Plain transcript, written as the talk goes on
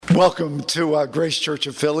Welcome to Grace Church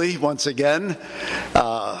of Philly once again.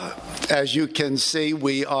 As you can see,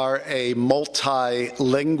 we are a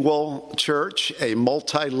multilingual church, a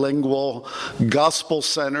multilingual,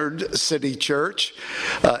 gospel-centered city church.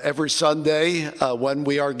 Every Sunday when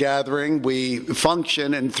we are gathering, we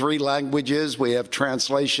function in 3 languages. We have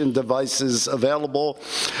translation devices available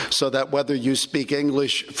so that whether you speak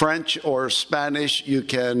English, French, or Spanish, you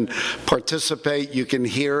can participate, you can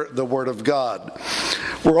hear the Word of God.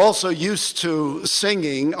 We're also used to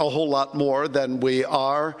singing a whole lot more than we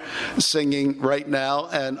are singing right now,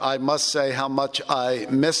 and I must say how much I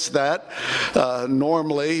miss that.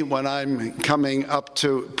 Normally, when I'm coming up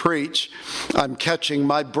to preach, I'm catching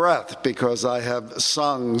my breath because I have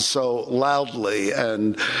sung so loudly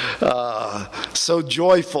and so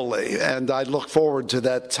joyfully, and I look forward to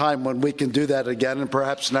that time when we can do that again, and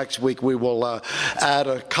perhaps next week we will add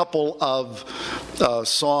a couple of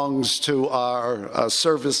songs to our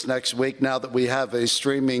service next week. Now that we have a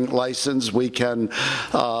streaming license, we can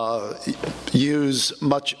use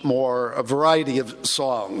much more, a variety of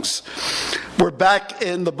songs. We're back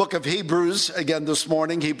in the book of Hebrews again this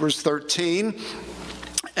morning, Hebrews 13.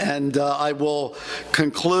 And I will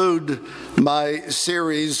conclude my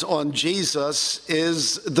series on Jesus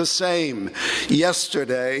is the same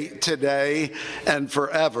yesterday, today, and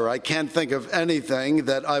forever. I can't think of anything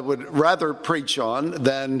that I would rather preach on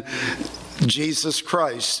than Jesus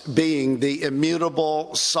Christ being the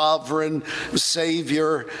immutable, sovereign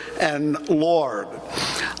Savior and Lord.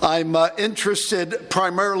 I'm interested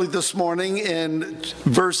primarily this morning in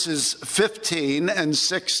verses 15 and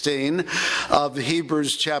 16 of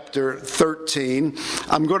Hebrews chapter 13.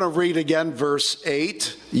 I'm going to read again verse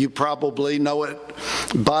 8. You probably know it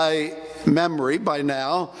by memory by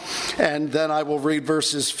now, and then I will read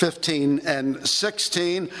verses 15 and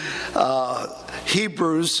 16.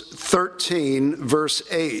 Hebrews 13 verse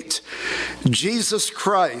 8. Jesus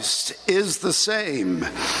Christ is the same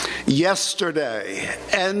yesterday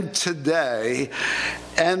and today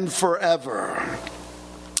and forever.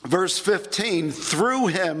 Verse 15, through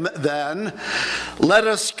him then, let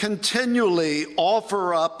us continually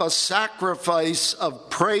offer up a sacrifice of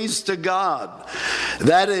praise to God.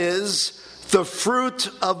 That is, the fruit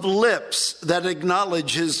of lips that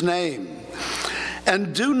acknowledge his name.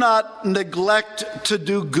 And do not neglect to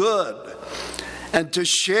do good and to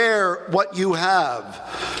share what you have,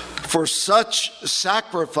 for such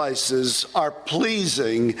sacrifices are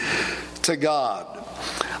pleasing to God.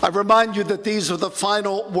 I remind you that these are the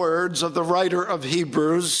final words of the writer of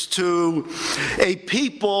Hebrews to a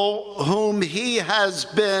people whom he has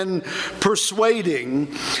been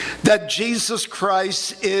persuading that Jesus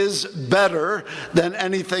Christ is better than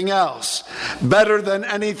anything else, better than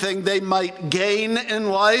anything they might gain in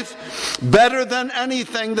life, better than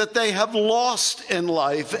anything that they have lost in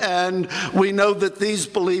life. And we know that these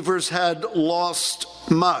believers had lost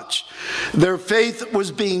much. Their faith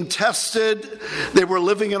was being tested. They were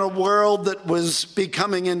living in a world that was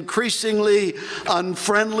becoming increasingly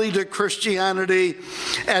unfriendly to Christianity,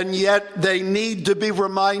 and yet they need to be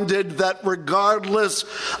reminded that regardless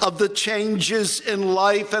of the changes in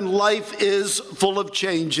life, and life is full of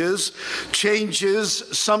changes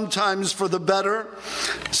sometimes for the better,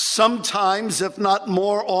 sometimes, if not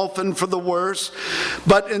more often, for the worse,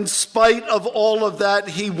 but in spite of all of that,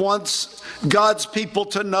 he wants God's people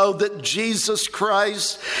to know that Jesus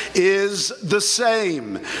Christ is the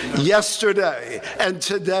same yesterday and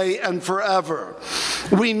today and forever.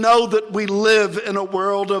 We know that we live in a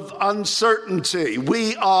world of uncertainty.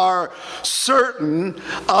 We are certain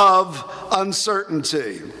of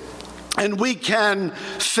uncertainty. And we can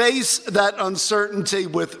face that uncertainty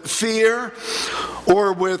with fear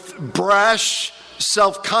or with brash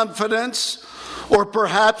self-confidence, or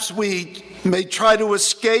perhaps we may try to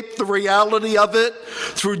escape the reality of it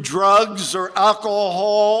through drugs or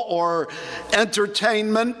alcohol or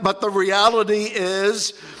entertainment. But the reality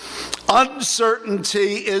is,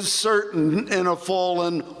 uncertainty is certain in a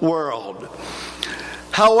fallen world.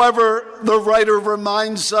 However, the writer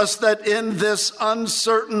reminds us that in this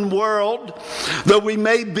uncertain world, though we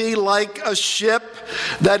may be like a ship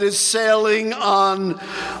that is sailing on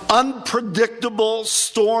unpredictable,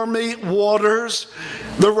 stormy waters,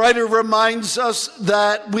 the writer reminds us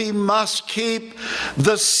that we must keep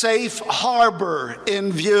the safe harbor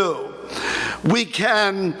in view. We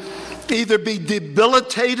can either be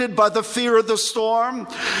debilitated by the fear of the storm.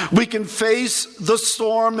 We can face the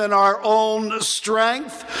storm in our own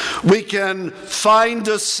strength. We can find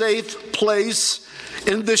a safe place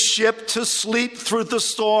in the ship to sleep through the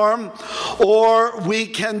storm, or we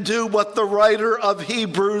can do what the writer of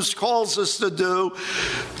Hebrews calls us to do: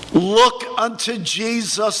 look unto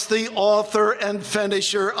Jesus, the author and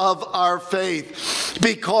finisher of our faith,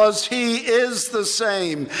 because he is the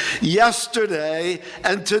same yesterday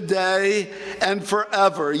and today and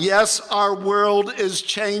forever. Yes, our world is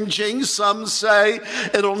changing. Some say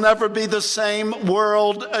it'll never be the same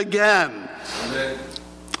world again. Amen.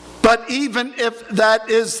 But even if that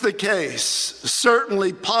is the case,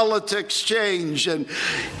 certainly politics change and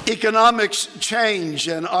economics change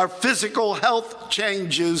and our physical health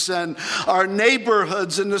changes and our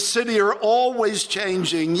neighborhoods in the city are always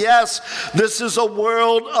changing. Yes, this is a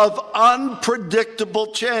world of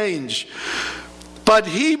unpredictable change. But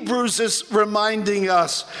Hebrews is reminding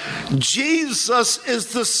us, Jesus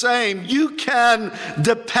is the same. You can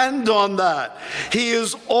depend on that. He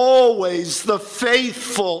is always the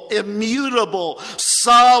faithful, immutable,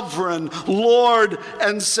 sovereign Lord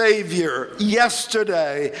and Savior,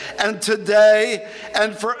 yesterday and today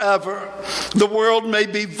and forever. The world may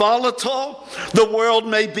be volatile. The world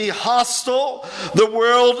may be hostile. The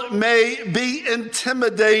world may be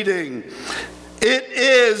intimidating. It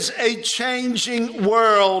is a changing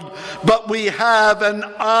world, but we have an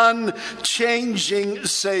unchanging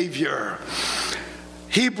Savior.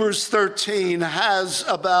 Hebrews 13 has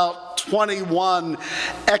about 21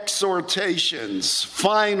 exhortations,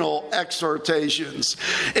 final exhortations.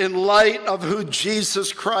 In light of who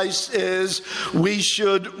Jesus Christ is, we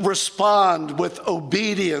should respond with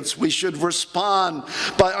obedience. We should respond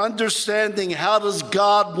by understanding, how does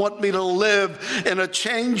God want me to live in a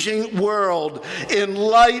changing world in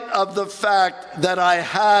light of the fact that I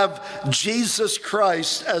have Jesus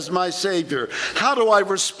Christ as my Savior? How do I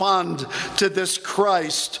respond to this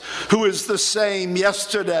Christ who is the same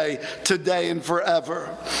yesterday, today, and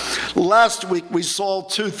forever? Last week we saw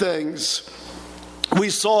two things. We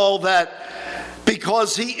saw that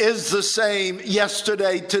because he is the same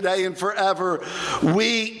yesterday, today, and forever,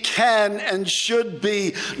 we can and should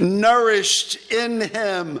be nourished in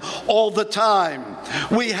him all the time.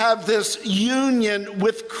 We have this union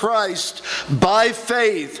with Christ by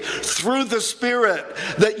faith through the Spirit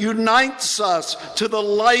that unites us to the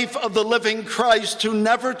life of the living Christ who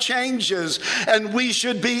never changes. And we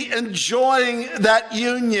should be enjoying that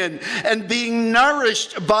union and being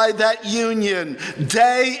nourished by that union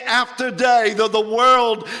day after day. Though the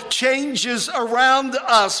world changes around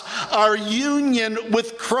us, our union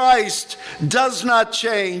with Christ does not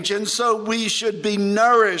change. And so we should be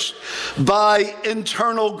nourished by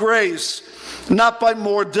internal grace. Not by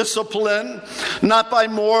more discipline, not by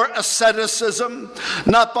more asceticism,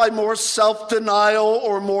 not by more self-denial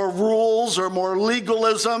or more rules or more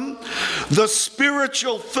legalism. The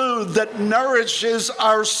spiritual food that nourishes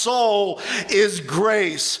our soul is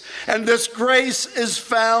grace. And this grace is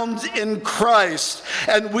found in Christ.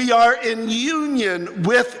 And we are in union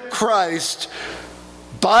with Christ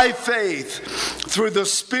by faith through the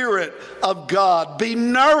Spirit of God. Be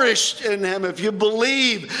nourished in him. If you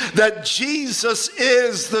believe that Jesus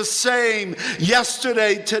is the same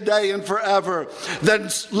yesterday, today, and forever, then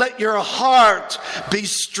let your heart be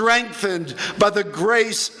strengthened by the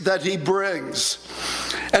grace that he brings.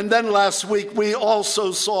 And then last week we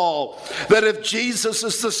also saw that if Jesus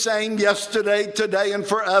is the same yesterday, today, and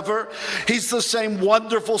forever, he's the same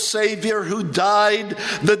wonderful Savior who died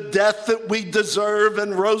the death that we deserve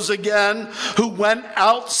and rose again, who went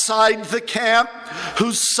outside the camp,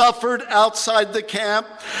 who suffered outside the camp.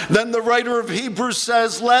 Then the writer of Hebrews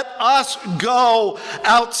says, let us go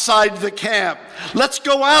outside the camp. Let's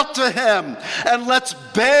go out to him and let's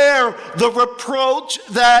bear the reproach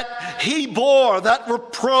that he bore, that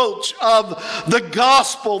reproach of the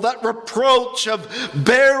gospel, that reproach of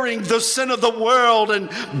bearing the sin of the world and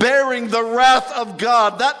bearing the wrath of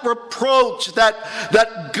God, that reproach,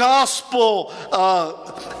 that gospel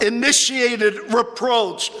initiated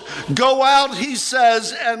reproach. Go out, he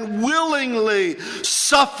says, and willingly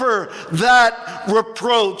suffer that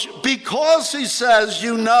reproach, because he says,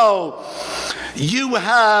 you know, you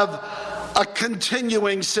have a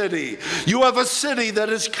continuing city. You have a city that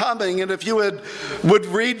is coming. And if you would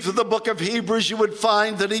read through the book of Hebrews, you would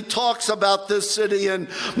find that he talks about this city in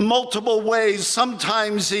multiple ways.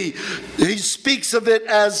 Sometimes he speaks of it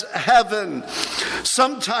as heaven.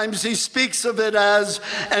 Sometimes he speaks of it as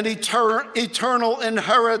an eternal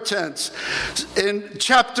inheritance. In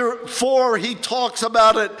chapter 4, he talks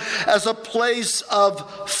about it as a place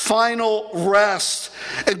of final rest.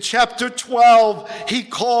 In chapter 12, he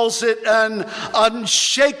calls it an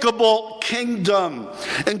unshakable kingdom.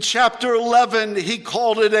 In chapter 11, he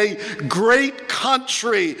called it a great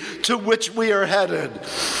country to which we are headed.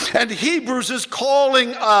 And Hebrews is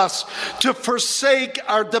calling us to forsake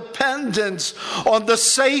our dependence on the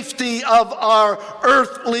safety of our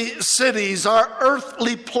earthly cities, our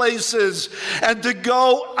earthly places, and to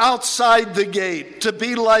go outside the gate, to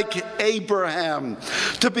be like Abraham,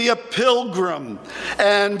 to be a pilgrim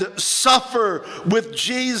and suffer with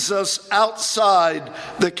Jesus outside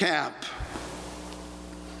the camp.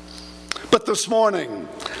 But this morning,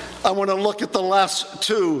 I want to look at the last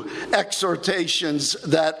two exhortations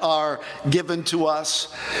that are given to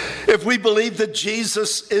us. If we believe that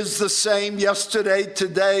Jesus is the same yesterday,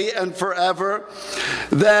 today, and forever,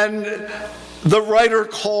 then the writer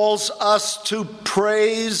calls us to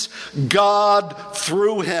praise God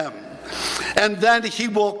through him. And then he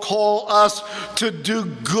will call us to do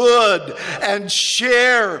good and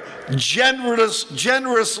share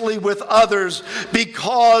generously with others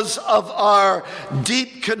because of our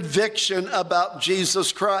deep conviction about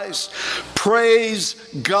Jesus Christ. Praise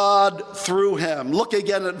God through him. Look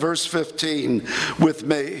again at verse 15 with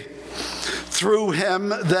me. Through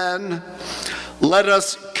him, then, let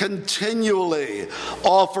us continually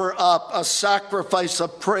offer up a sacrifice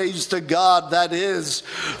of praise to God, that is,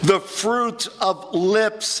 the fruit of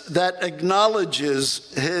lips that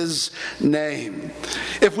acknowledges his name.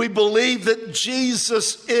 If we believe that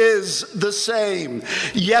Jesus is the same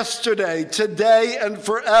yesterday, today, and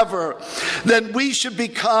forever, then we should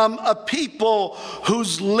become a people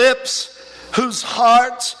whose lips, whose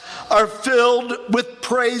hearts are filled with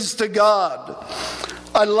praise to God.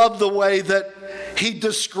 I love the way that he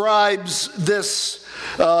describes this,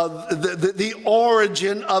 the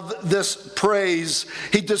origin of this praise.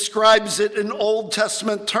 He describes it in Old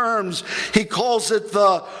Testament terms. He calls it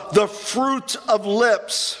the fruit of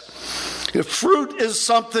lips. Fruit is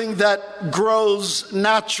something that grows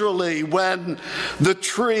naturally when the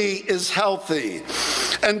tree is healthy.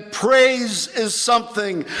 And praise is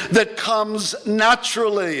something that comes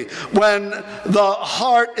naturally when the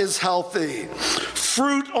heart is healthy.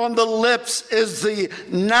 Fruit on the lips is the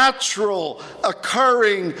natural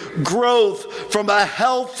occurring growth from a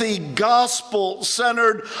healthy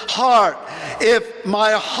gospel-centered heart. If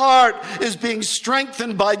my heart is being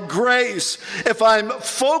strengthened by grace, if I'm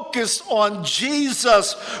focused on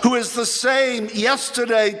Jesus, who is the same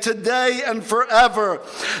yesterday, today, and forever,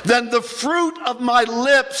 then the fruit of my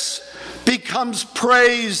lips becomes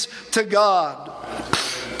praise to God.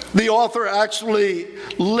 The author actually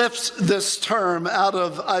lifts this term out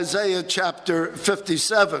of Isaiah chapter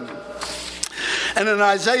 57. And in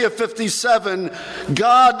Isaiah 57,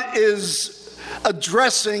 God is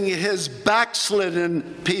addressing his backslidden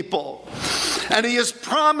people. And he is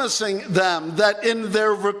promising them that in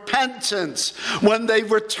their repentance, when they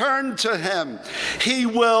return to him, he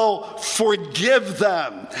will forgive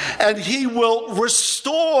them and he will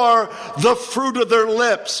restore the fruit of their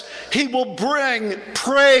lips. He will bring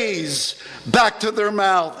praise back to their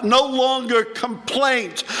mouth. No longer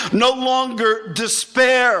complaint, no longer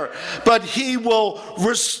despair, but he will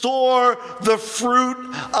restore the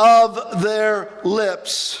fruit of their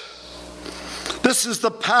lips. This is the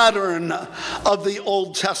pattern of the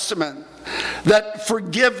Old Testament, that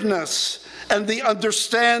forgiveness and the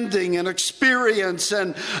understanding and experience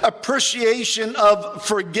and appreciation of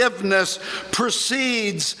forgiveness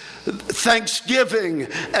precedes thanksgiving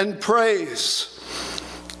and praise.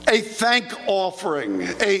 A thank offering,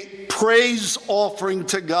 a praise offering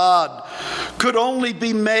to God could only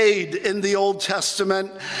be made in the Old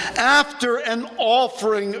Testament after an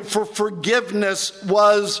offering for forgiveness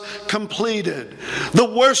was completed. The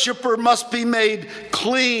worshiper must be made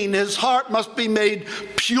clean. His heart must be made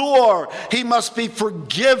pure. He must be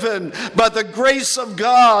forgiven by the grace of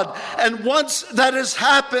God. And once that has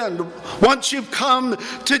happened, once you've come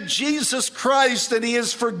to Jesus Christ and he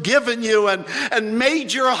has forgiven you and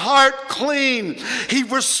made your heart clean, he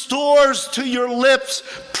restores to your lips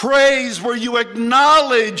praise where you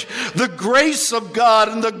acknowledge the grace of God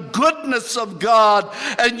and the goodness of God,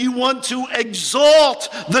 and you want to exalt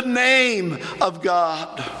the name of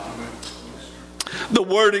God. The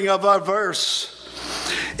wording of our verse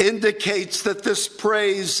indicates that this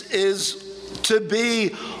praise is to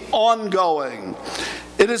be ongoing.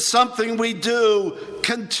 It is something we do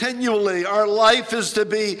continually. Our life is to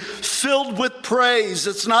be filled with praise.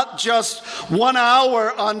 It's not just 1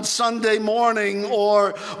 hour on Sunday morning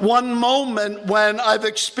or one moment when I've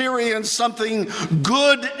experienced something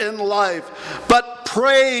good in life, but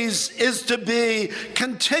praise is to be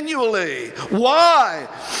continually. Why?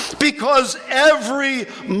 Because every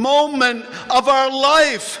moment of our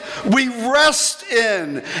life we rest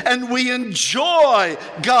in and we enjoy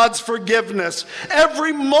God's forgiveness.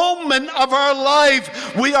 Every moment of our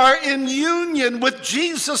life we are in union with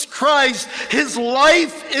Jesus Christ. His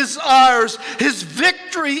life is ours. His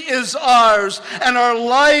victory is ours. And our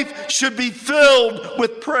life should be filled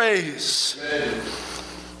with praise. Amen.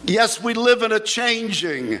 Yes, we live in a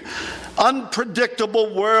changing,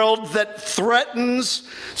 unpredictable world that threatens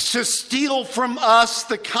to steal from us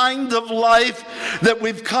the kind of life that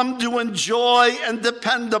we've come to enjoy and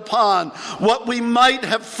depend upon. What we might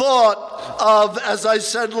have thought of, as I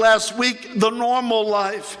said last week, the normal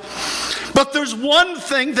life. But there's one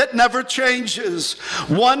thing that never changes,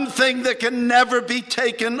 one thing that can never be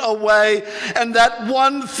taken away, and that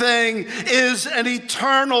one thing is an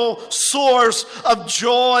eternal source of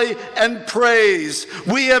joy and praise.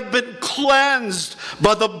 We have been cleansed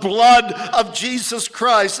by the blood of Jesus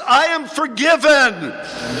Christ. I am forgiven.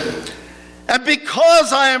 And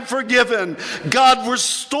because I am forgiven, God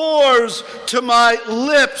restores to my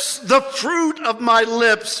lips, the fruit of my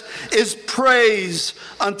lips is praise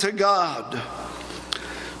unto God.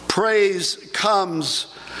 Praise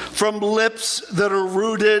comes from lips that are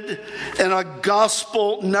rooted in a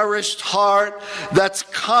gospel-nourished heart that's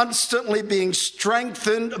constantly being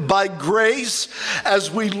strengthened by grace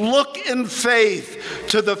as we look in faith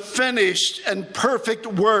to the finished and perfect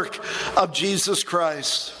work of Jesus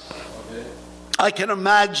Christ. I can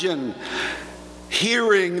imagine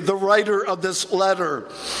hearing the writer of this letter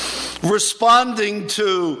responding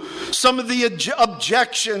to some of the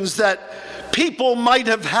objections that people might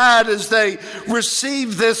have had as they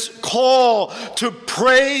received this call to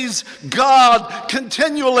praise God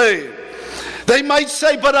continually. They might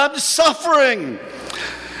say, but I'm suffering.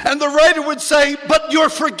 And the writer would say, but you're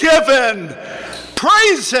forgiven.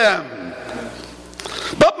 Praise Him.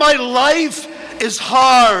 But my life is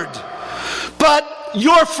hard. But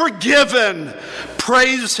you're forgiven.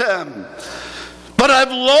 Praise Him. But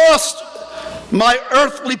I've lost my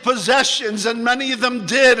earthly possessions, and many of them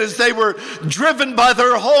did as they were driven by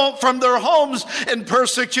from their homes in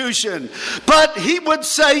persecution. But he would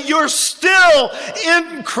say, you're still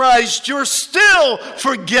in Christ. You're still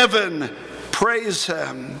forgiven. Praise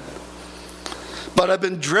Him. But I've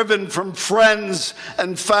been driven from friends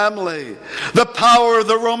and family. The power of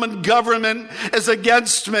the Roman government is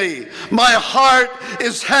against me. My heart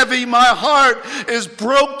is heavy. My heart is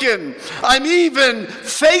broken. I'm even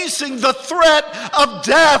facing the threat of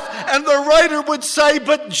death. And the writer would say,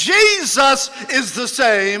 but Jesus is the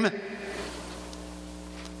same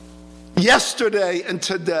yesterday and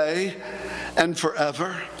today and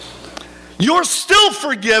forever. You're still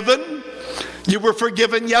forgiven. You were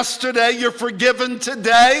forgiven yesterday. You're forgiven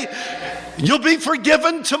today. You'll be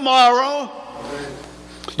forgiven tomorrow.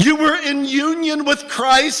 You were in union with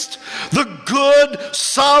Christ, the good,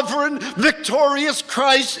 sovereign, victorious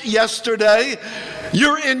Christ yesterday.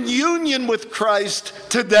 You're in union with Christ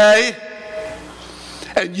today.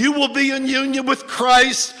 And you will be in union with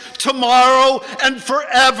Christ tomorrow and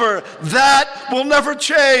forever. That will never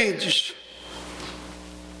change.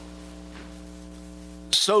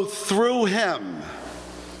 So through Him,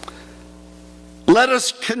 let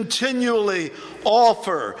us continually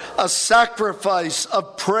offer a sacrifice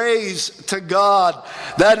of praise to God.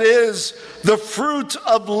 That is the fruit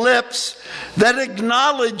of lips that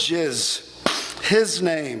acknowledges His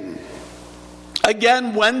name.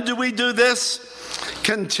 Again, when do we do this?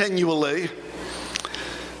 Continually.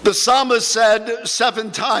 The psalmist said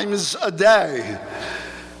 7 times a day,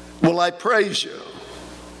 will I praise you.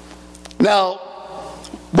 Now,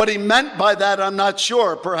 what he meant by that, I'm not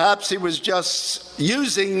sure. Perhaps he was just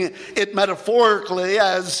using it metaphorically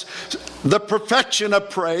as the perfection of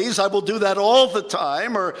praise. I will do that all the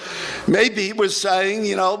time. Or maybe he was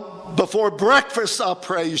saying, before breakfast I'll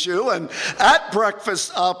praise you, and at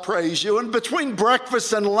breakfast I'll praise you, and between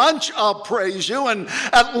breakfast and lunch I'll praise you, and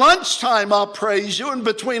at lunchtime I'll praise you, and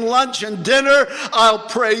between lunch and dinner I'll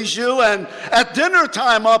praise you, and at dinner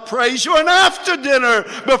time I'll praise you, and after dinner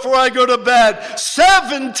before I go to bed,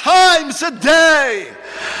 7 times a day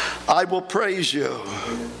I will praise you.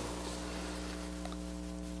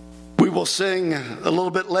 We will sing a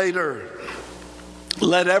little bit later,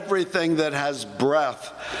 let everything that has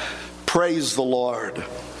breath praise the Lord.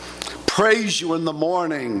 Praise you in the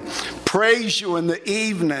morning. Praise you in the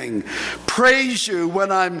evening. Praise you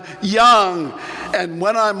when I'm young and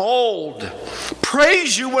when I'm old.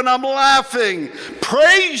 Praise you when I'm laughing.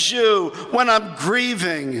 Praise you when I'm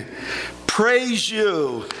grieving. Praise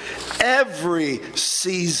you every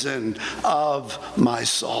season of my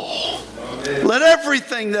soul. Let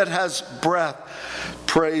everything that has breath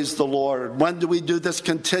praise the Lord. When do we do this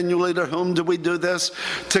continually? To whom do we do this?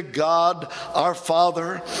 To God our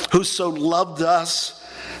Father, who so loved us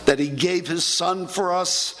that he gave his Son for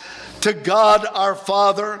us. To God our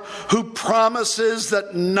Father, who promises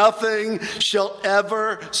that nothing shall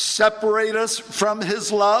ever separate us from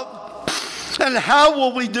his love. And how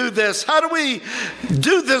will we do this? How do we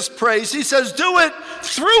do this praise? He says, do it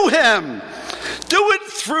through him. Do it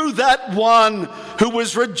through that one who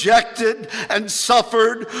was rejected and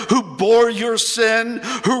suffered, who bore your sin,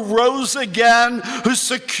 who rose again, who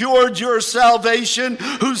secured your salvation,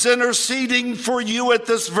 who's interceding for you at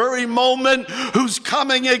this very moment, who's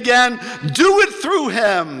coming again. Do it through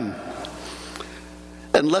him.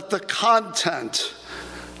 And let the content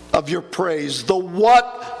of your praise, the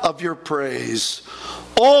what of your praise,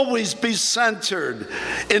 always be centered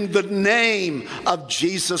in the name of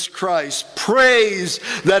Jesus Christ. Praise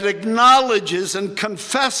that acknowledges and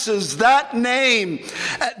confesses that name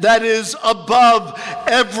that is above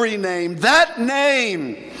every name. That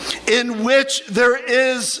name in which there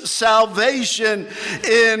is salvation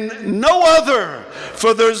in no other.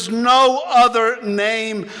 For there's no other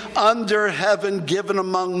name under heaven given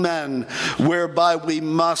among men whereby we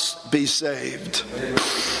must be saved.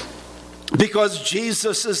 Because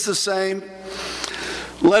Jesus is the same,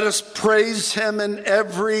 let us praise him in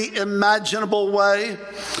every imaginable way.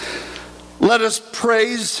 Let us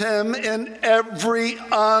praise him in every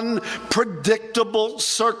unpredictable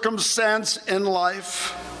circumstance in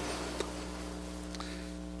life.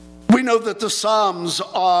 We know that the Psalms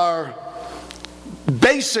are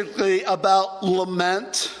basically about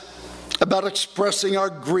lament, about expressing our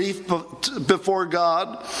grief before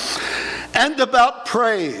God, and about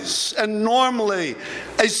praise. And normally,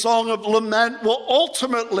 a song of lament will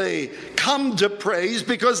ultimately come to praise,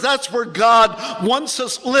 because that's where God wants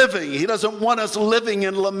us living. He doesn't want us living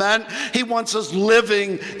in lament. He wants us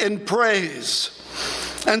living in praise.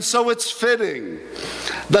 And so it's fitting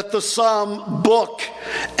that the Psalm book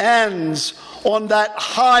ends on that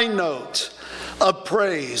high note of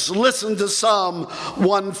praise. Listen to Psalm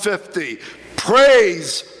 150.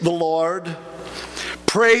 Praise the Lord.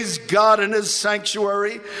 Praise God in his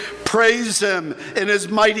sanctuary. Praise him in his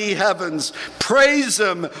mighty heavens. Praise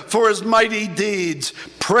him for his mighty deeds.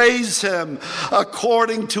 Praise him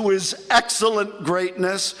according to his excellent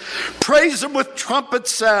greatness. Praise him with trumpet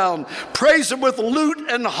sound. Praise him with lute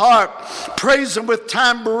and harp. Praise him with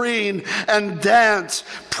tambourine and dance.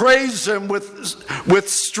 Praise him with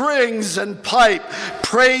strings and pipe.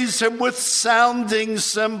 Praise him with sounding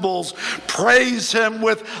cymbals. Praise him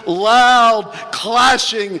with loud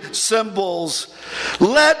clashing cymbals.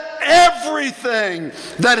 Let everything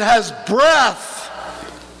that has breath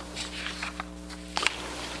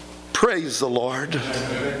praise the Lord.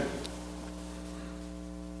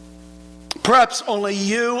 Perhaps only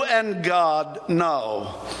you and God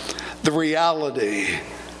know the reality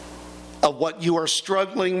of what you are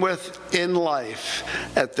struggling with in life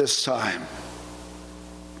at this time.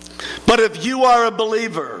 But if you are a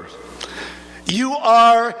believer, you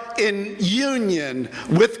are in union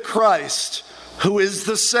with Christ, who is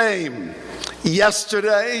the same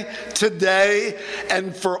yesterday, today,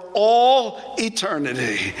 and for all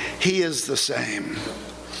eternity. He is the same.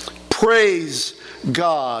 Praise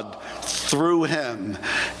God through him.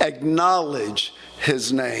 Acknowledge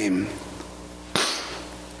his name.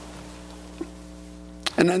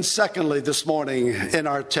 And then secondly, this morning in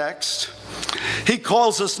our text, he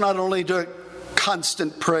calls us not only to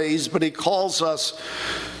constant praise, but he calls us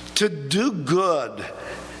to do good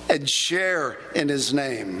and share in his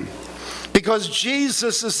name. Because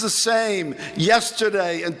Jesus is the same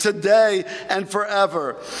yesterday and today and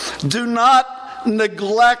forever. Do not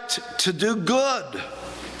neglect to do good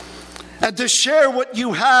and to share what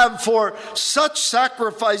you have, for such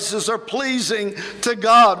sacrifices are pleasing to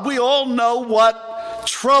God. We all know what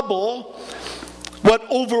trouble, what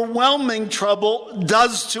overwhelming trouble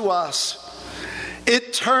does to us.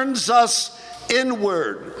 It turns us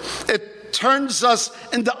inward. It turns us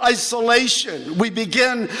into isolation. We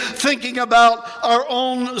begin thinking about our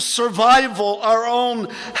own survival, our own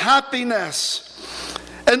happiness.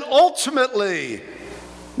 And ultimately,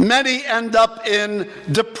 many end up in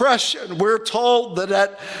depression. We're told that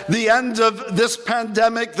at the end of this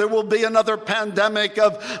pandemic, there will be another pandemic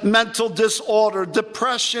of mental disorder,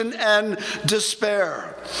 depression, and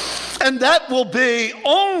despair. And that will be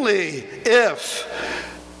only if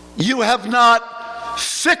you have not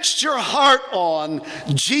fixed your heart on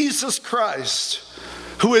Jesus Christ,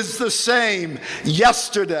 who is the same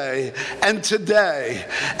yesterday and today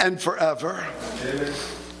and forever. Amen.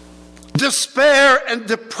 Despair and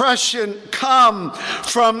depression come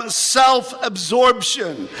from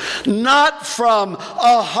self-absorption, not from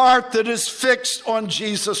a heart that is fixed on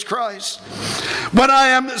Jesus Christ. When I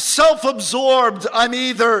am self-absorbed, I'm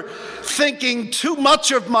either thinking too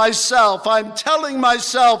much of myself, I'm telling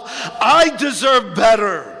myself I deserve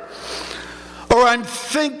better, or I'm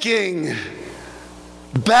thinking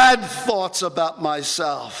bad thoughts about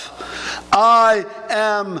myself. I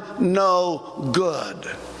am no good.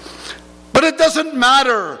 But it doesn't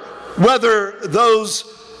matter whether those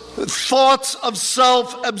thoughts of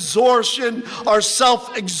self-absorption are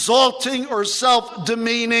self-exalting or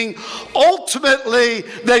self-demeaning. Ultimately,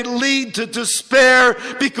 they lead to despair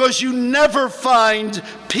because you never find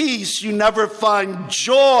peace, you never find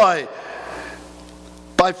joy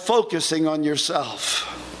by focusing on yourself.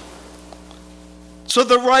 So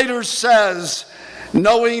the writer says,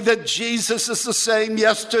 knowing that Jesus is the same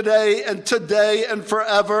yesterday and today and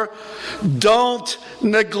forever, don't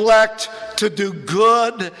neglect to do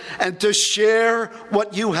good and to share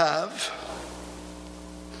what you have.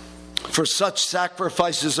 For such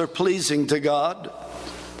sacrifices are pleasing to God.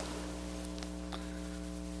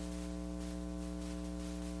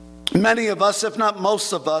 Many of us, if not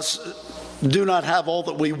most of us, do not have all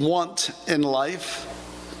that we want in life.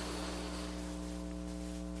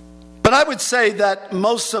 But I would say that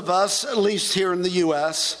most of us, at least here in the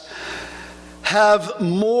U.S., have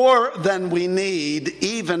more than we need,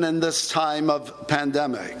 even in this time of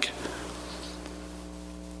pandemic.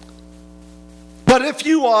 But if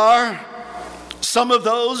you are some of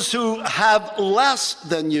those who have less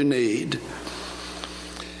than you need,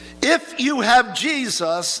 if you have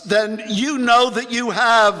Jesus, then you know that you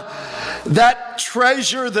have that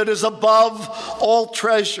treasure that is above all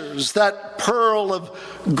treasures, that pearl of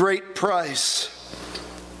great price.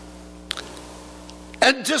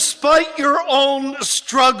 And despite your own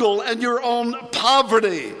struggle and your own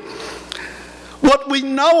poverty, what we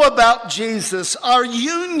know about Jesus, our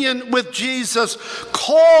union with Jesus,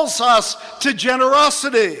 calls us to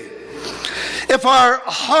generosity. If our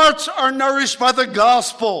hearts are nourished by the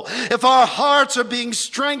gospel, if our hearts are being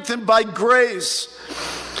strengthened by grace,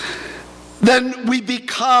 then we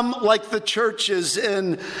become like the churches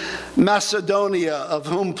in Macedonia, of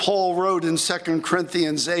whom Paul wrote in 2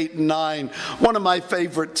 Corinthians 8 and 9, one of my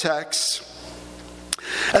favorite texts.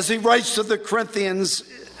 As he writes to the Corinthians,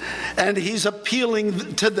 and he's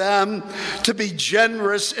appealing to them to be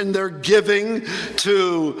generous in their giving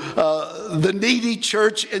to the needy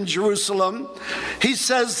church in Jerusalem. He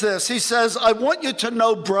says this, he says, I want you to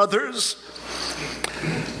know, brothers,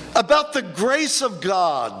 about the grace of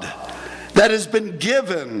God that has been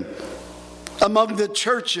given among the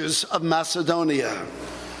churches of Macedonia.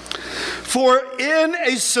 For in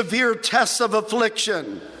a severe test of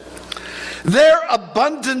affliction, their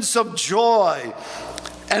abundance of joy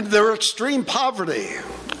and their extreme poverty,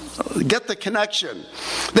 get the connection.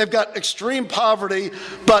 They've got extreme poverty,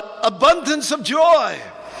 but abundance of joy.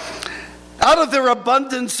 Out of their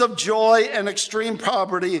abundance of joy and extreme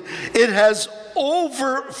poverty, it has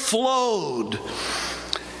overflowed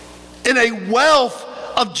in a wealth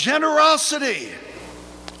of generosity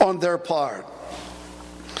on their part.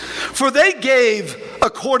 For they gave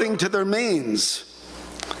according to their means,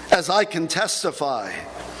 as I can testify,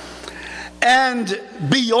 and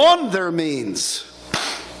beyond their means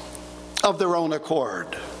of their own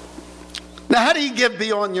accord. Now, how do you give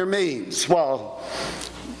beyond your means? Well,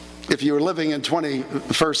 if you were living in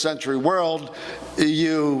 21st century world,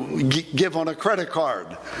 you give on a credit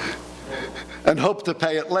card and hope to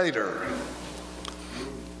pay it later.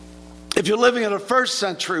 If you're living in a first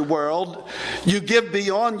century world, you give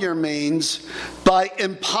beyond your means by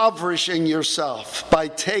impoverishing yourself, by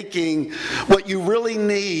taking what you really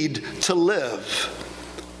need to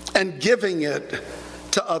live and giving it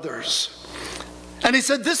to others. And he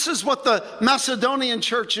said this is what the Macedonian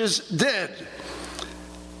churches did.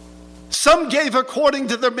 Some gave according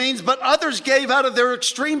to their means, but others gave out of their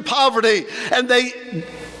extreme poverty, and they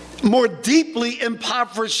more deeply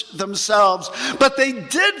impoverished themselves. But they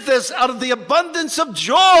did this out of the abundance of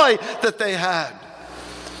joy that they had.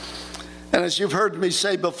 And as you've heard me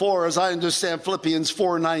say before, as I understand Philippians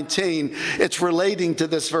 4:19, it's relating to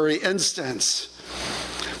this very instance.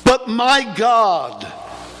 But my God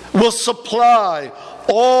will supply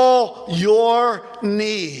all your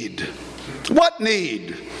need. What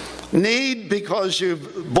need? Need because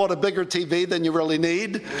you've bought a bigger TV than you really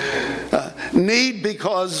need. Need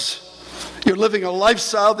because you're living a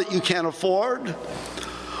lifestyle that you can't afford.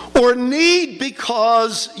 Or need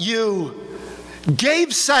because you gave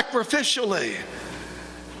sacrificially.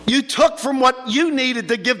 You took from what you needed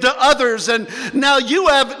to give to others, and now you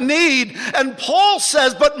have need. And Paul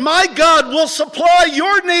says, but my God will supply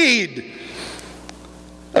your need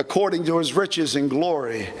according to his riches and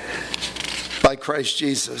glory by Christ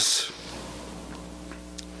Jesus.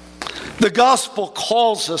 The gospel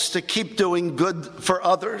calls us to keep doing good for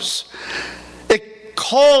others. It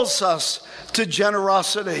calls us to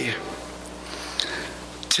generosity.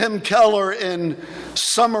 Tim Keller, in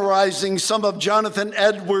summarizing some of Jonathan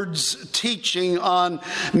Edwards' teaching on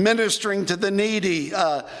ministering to the needy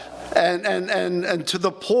and to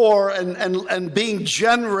the poor and being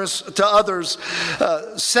generous to others,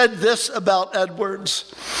 said this about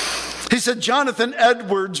Edwards. He said, Jonathan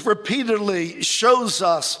Edwards repeatedly shows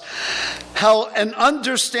us how an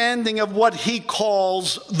understanding of what he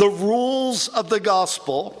calls the rules of the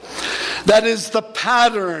gospel, that is the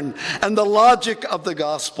pattern and the logic of the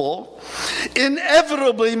gospel,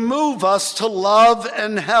 inevitably move us to love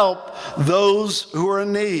and help those who are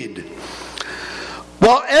in need.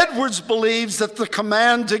 While Edwards believes that the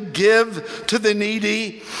command to give to the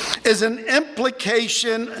needy is an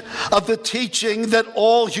implication of the teaching that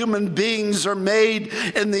all human beings are made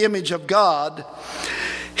in the image of God,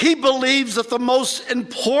 he believes that the most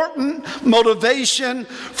important motivation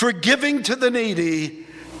for giving to the needy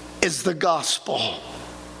is the gospel.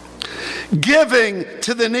 Giving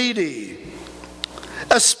to the needy,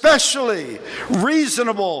 especially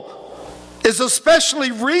reasonable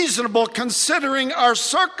considering our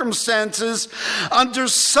circumstances under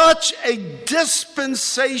such a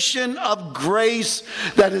dispensation of grace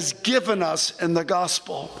that is given us in the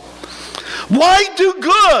gospel. Why do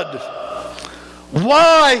good?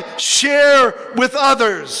 Why share with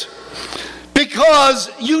others? Because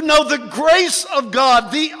you know the grace of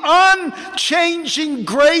God, the unchanging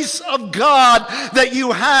grace of God that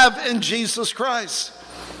you have in Jesus Christ.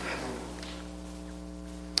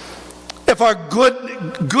 If our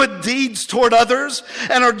good deeds toward others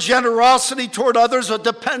and our generosity toward others are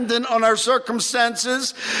dependent on our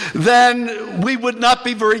circumstances, then we would not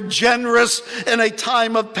be very generous in a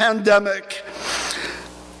time of pandemic.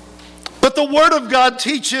 But the Word of God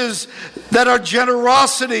teaches that our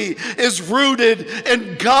generosity is rooted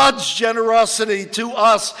in God's generosity to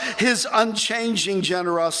us, His unchanging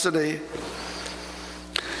generosity.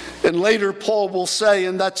 And later Paul will say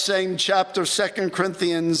in that same chapter, 2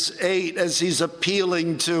 Corinthians 8, as he's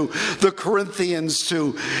appealing to the Corinthians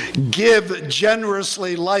to give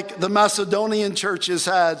generously like the Macedonian churches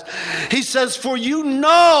had, he says, for you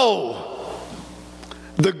know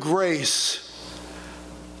the grace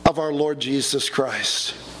of our Lord Jesus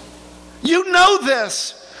Christ. You know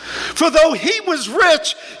this. For though he was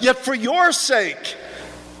rich, yet for your sake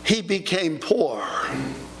he became poor,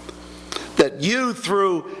 that you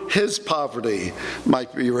through his poverty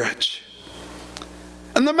might be rich.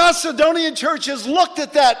 And the Macedonian churches looked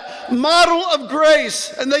at that model of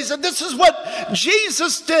grace and they said, this is what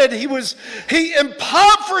Jesus did. He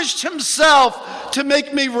impoverished himself to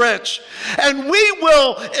make me rich. And we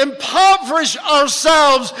will impoverish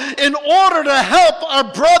ourselves in order to help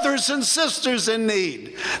our brothers and sisters in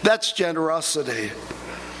need. That's generosity.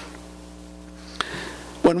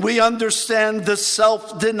 When we understand the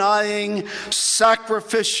self-denying,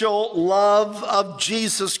 sacrificial love of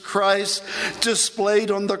Jesus Christ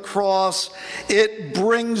displayed on the cross, it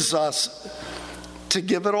brings us to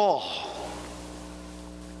give it all.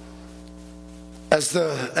 As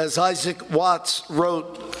Isaac Watts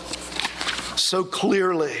wrote so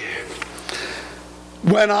clearly,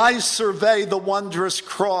 when I survey the wondrous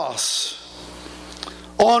cross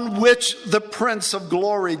on which the Prince of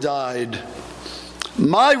Glory died,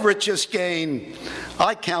 my richest gain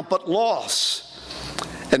I count but loss,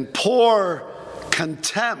 and pour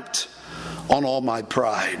contempt on all my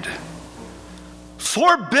pride.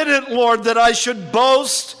 Forbid it, Lord, that I should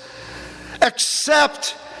boast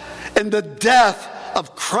except in the death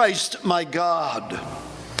of Christ my God.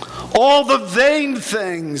 All the vain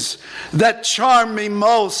things that charm me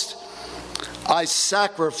most, I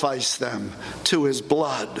sacrifice them to his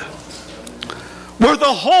blood. Were the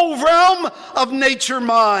whole realm of nature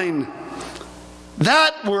mine,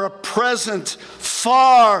 that were a present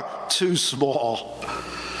far too small.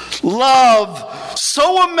 Love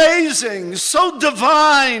so amazing, so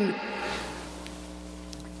divine,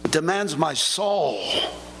 demands my soul,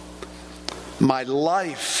 my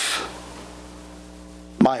life,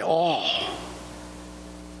 my all.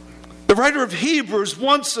 The writer of Hebrews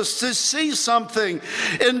wants us to see something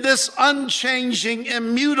in this unchanging,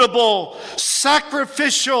 immutable,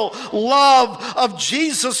 sacrificial love of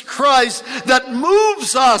Jesus Christ that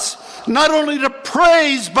moves us not only to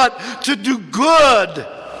praise, but to do good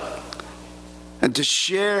and to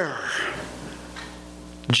share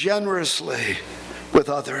generously with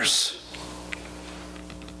others.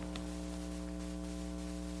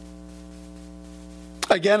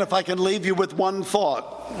 Again, if I can leave you with one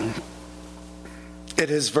thought,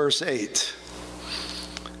 it is verse 8.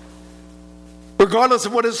 Regardless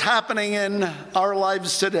of what is happening in our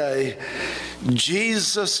lives today,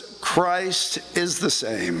 Jesus Christ is the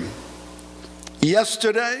same.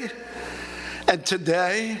 Yesterday and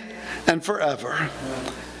today and forever.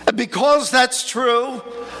 And because that's true,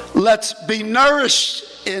 let's be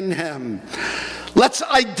nourished in him. Let's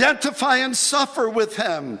identify and suffer with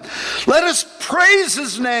him. Let us praise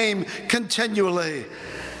his name continually.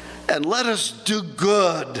 And let us do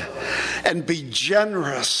good and be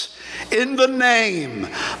generous in the name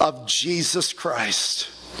of Jesus Christ.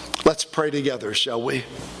 Let's pray together, shall we?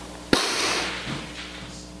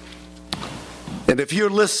 And if you're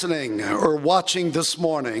listening or watching this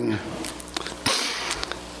morning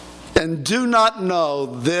and do not know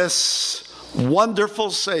this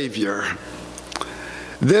wonderful Savior,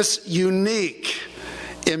 this unique,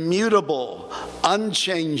 immutable,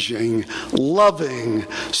 unchanging, loving,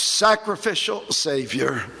 sacrificial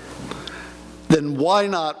Savior, then why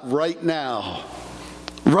not right now,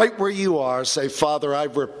 right where you are, say, Father, I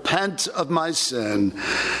repent of my sin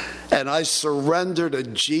and I surrender to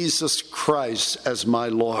Jesus Christ as my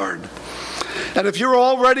Lord. And if you're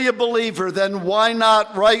already a believer, then why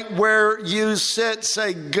not right where you sit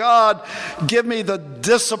say, God, give me the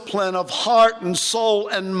discipline of heart and soul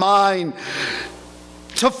and mind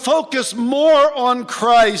to focus more on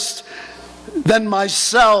Christ than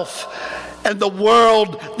myself and the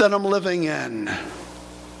world that I'm living in.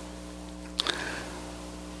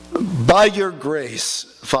 By your grace,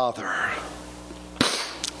 Father,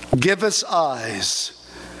 give us eyes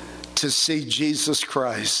to see Jesus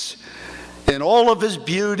Christ in all of his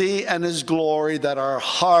beauty and his glory, that our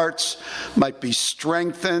hearts might be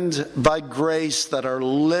strengthened by grace, that our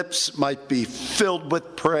lips might be filled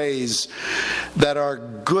with praise, that our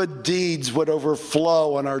good deeds would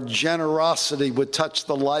overflow and our generosity would touch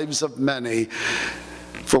the lives of many.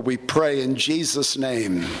 For we pray in Jesus'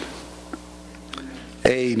 name.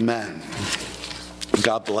 Amen.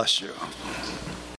 God bless you.